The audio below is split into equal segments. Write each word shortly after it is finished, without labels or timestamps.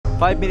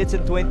5 minutes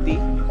and 20.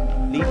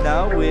 Lead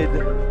now with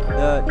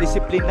the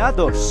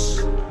Disiplinados.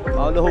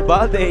 Paolo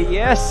Hubalde,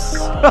 yes!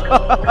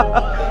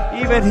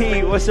 Even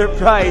he was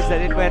surprised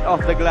that it went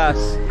off the glass.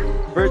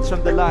 Birds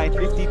from the line,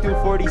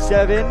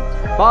 52-47.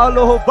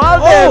 Paolo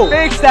Hubalde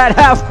makes that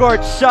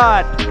half-court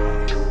shot.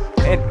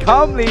 And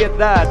calmly at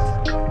that.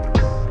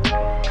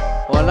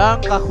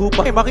 Walang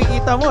kakupang.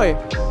 Makikita mo eh.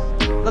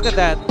 Look at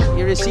that.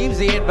 He receives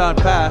the inbound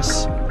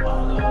pass.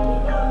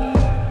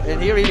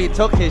 And he really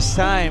took his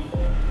time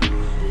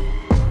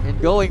in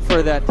going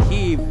for that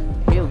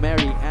Hail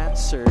Mary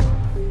answer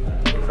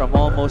from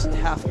almost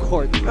half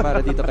court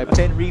para dito kay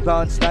 10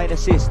 rebounds, 9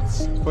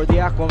 assists for the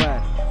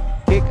Aquaman.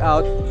 Kick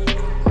out.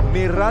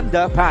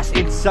 Miranda, pass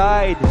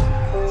inside.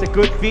 It's a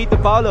good feed to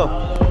Paolo.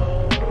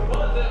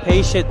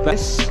 patient.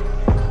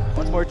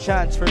 One more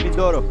chance for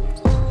Mindoro.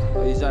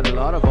 He's had a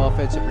lot of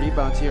offensive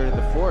rebounds here in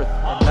the fourth.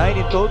 And 9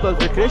 in total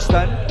for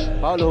Tristan.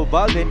 Paolo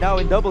Hubalde now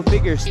in double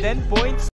figures, 10 points.